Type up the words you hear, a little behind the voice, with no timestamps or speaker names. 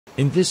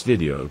In this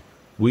video,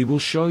 we will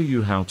show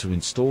you how to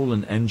install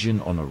an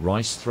engine on a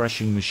rice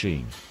threshing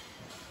machine.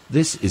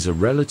 This is a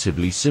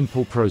relatively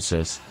simple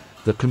process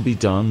that can be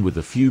done with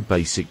a few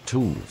basic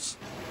tools.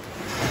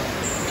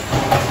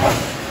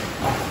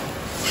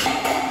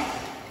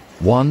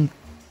 1.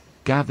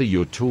 Gather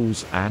your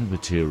tools and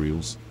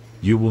materials.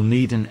 You will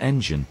need an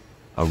engine,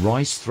 a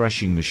rice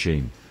threshing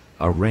machine,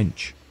 a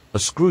wrench, a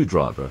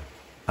screwdriver,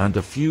 and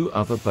a few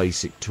other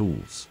basic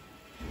tools.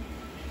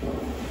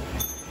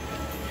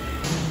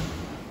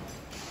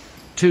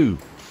 2.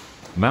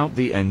 Mount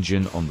the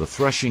engine on the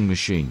threshing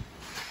machine.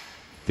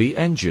 The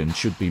engine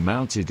should be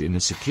mounted in a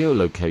secure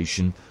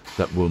location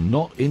that will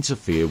not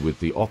interfere with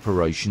the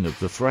operation of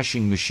the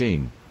threshing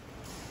machine.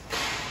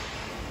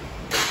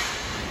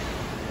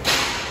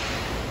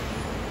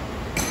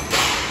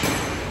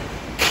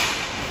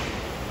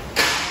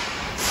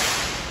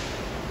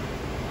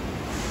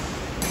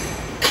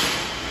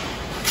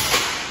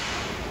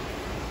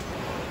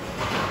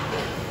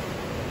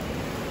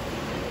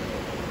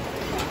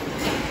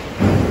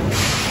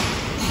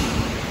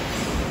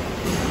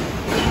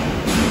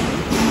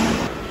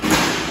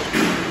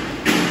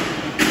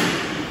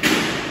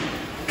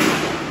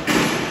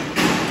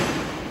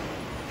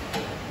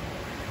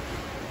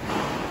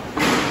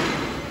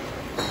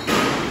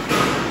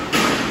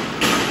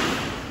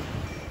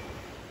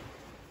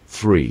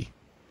 3.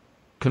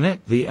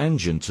 Connect the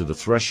engine to the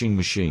threshing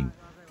machine.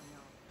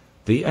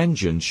 The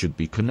engine should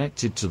be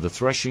connected to the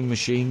threshing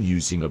machine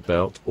using a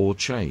belt or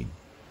chain.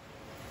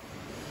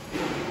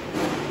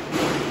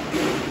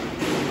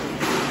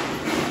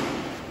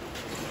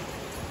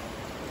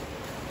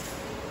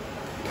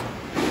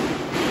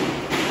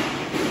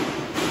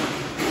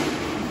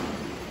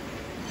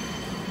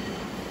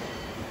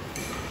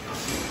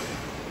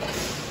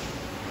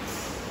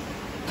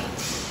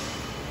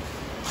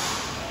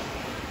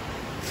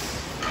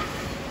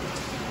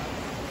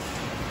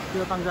 这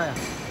个放这呀。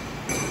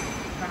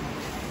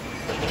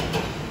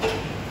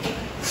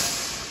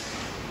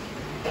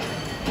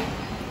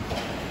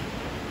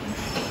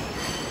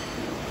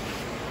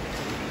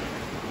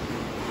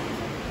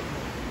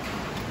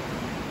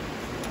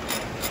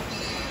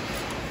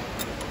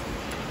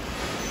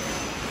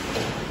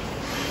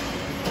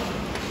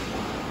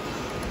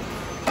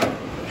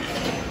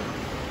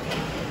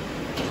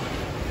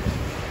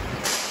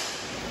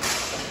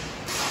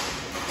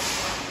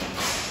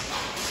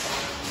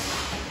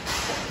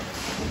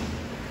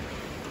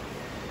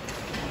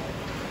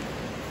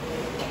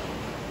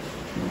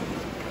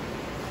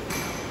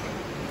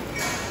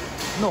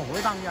nổ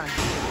cái tăng như này.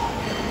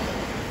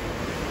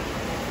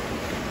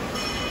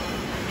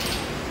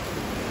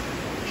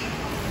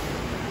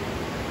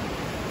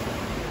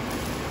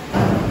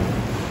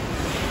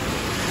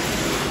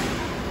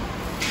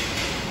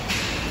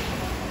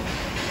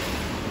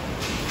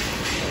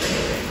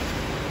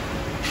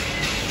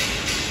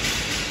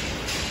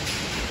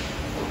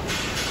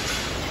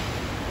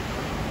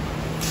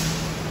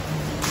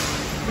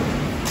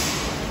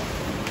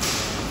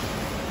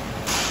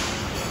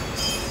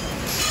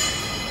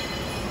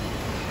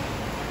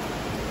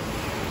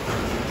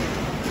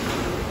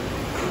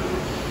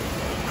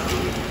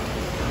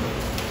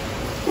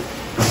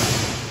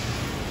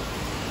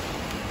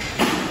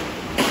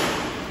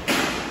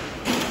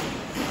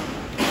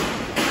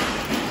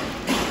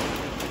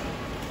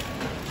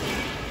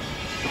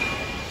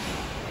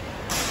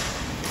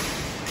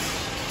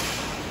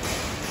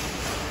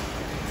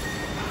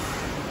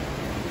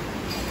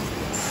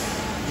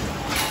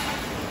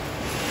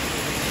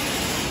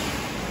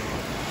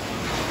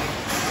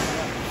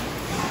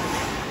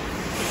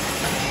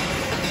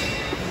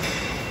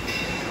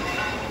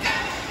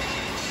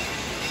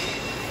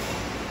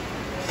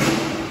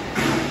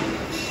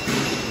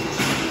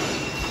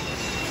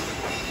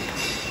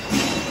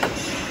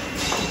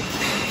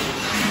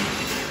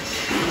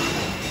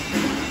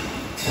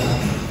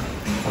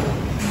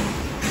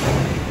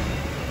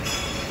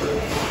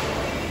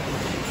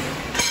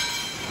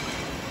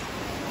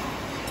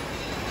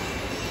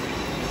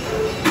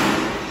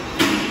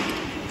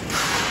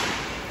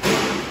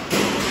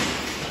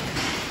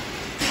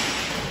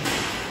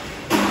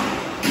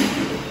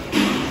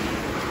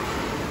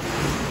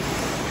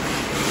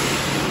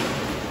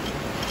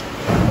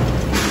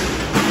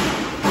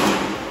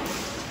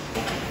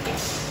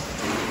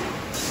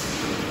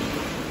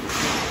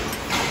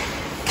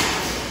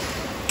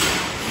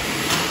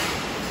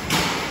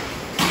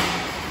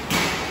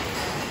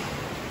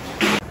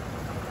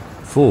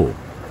 Four.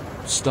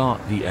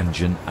 Start the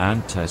engine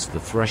and test the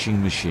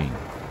threshing machine.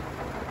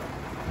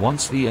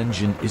 Once the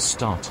engine is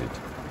started,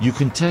 you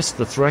can test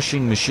the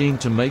threshing machine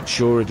to make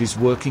sure it is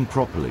working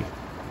properly.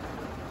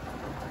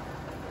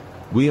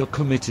 We are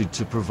committed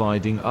to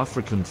providing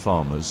African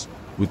farmers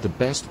with the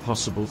best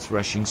possible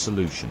threshing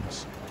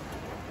solutions.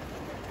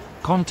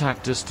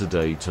 Contact us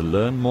today to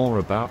learn more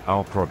about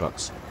our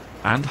products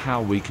and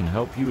how we can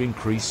help you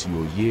increase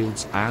your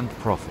yields and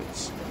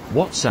profits.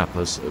 WhatsApp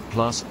us at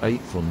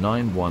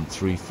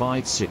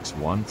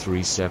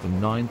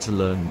 +84913561379 to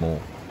learn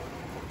more.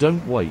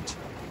 Don't wait,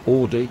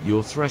 order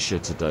your thresher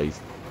today.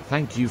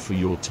 Thank you for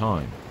your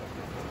time.